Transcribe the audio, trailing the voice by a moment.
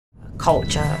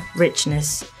culture,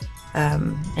 richness,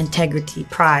 integrity,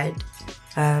 pride.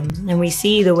 And we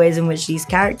see the ways in which these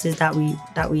characters that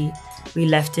we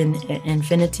left in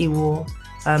Infinity War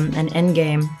and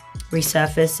Endgame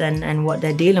resurface and what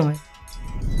they're dealing with.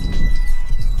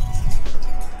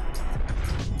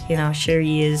 You know,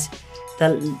 Shuri is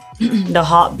the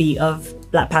heartbeat of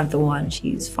Black Panther 1.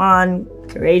 She's fun,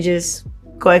 courageous,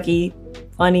 quirky,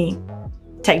 funny,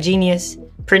 tech genius,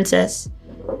 princess,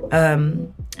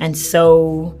 and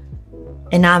so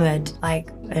enamored,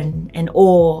 like in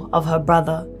awe of her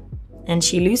brother, and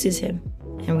she loses him.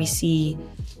 And we see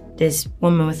this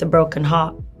woman with a broken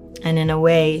heart, and in a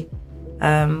way,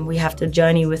 we have to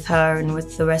journey with her and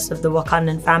with the rest of the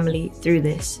Wakandan family through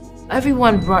this.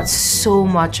 Everyone brought so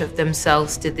much of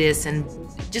themselves to this and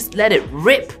just let it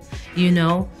rip, you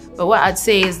know? But what I'd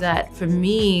say is that for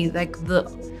me, like the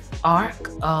arc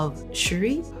of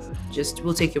Shuri just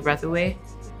will take your breath away,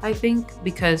 I think,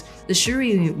 because the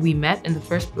Shuri we met in the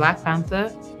first Black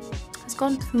Panther has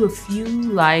gone through a few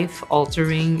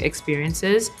life-altering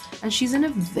experiences, and she's in a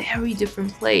very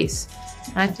different place.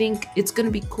 And I think it's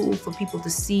gonna be cool for people to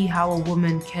see how a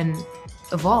woman can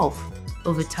evolve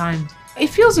over time. It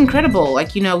feels incredible.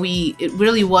 Like, you know, it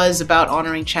really was about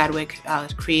honoring Chadwick,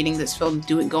 creating this film,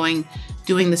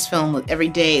 doing this film every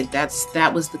day. That's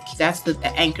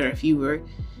the anchor. If you were,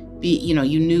 you know,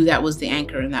 you knew that was the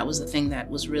anchor, and that was the thing that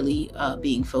was really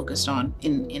being focused on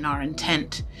in our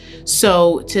intent.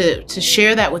 So to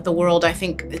share that with the world, I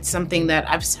think it's something that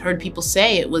I've heard people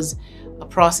say. It was a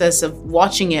process of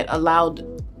watching it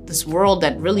allowed this world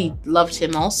that really loved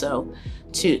him also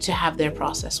to have their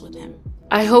process with him.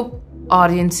 I hope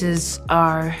audiences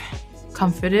are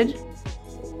comforted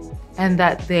and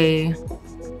that they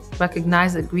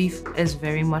recognize that grief is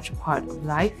very much a part of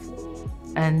life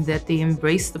and that they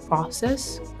embrace the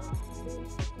process.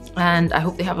 And I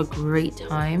hope they have a great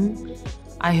time.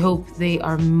 I hope they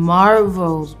are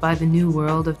marveled by the new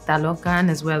world of Talokan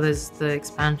as well as the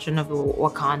expansion of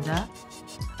Wakanda.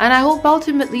 And I hope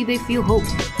ultimately they feel hope.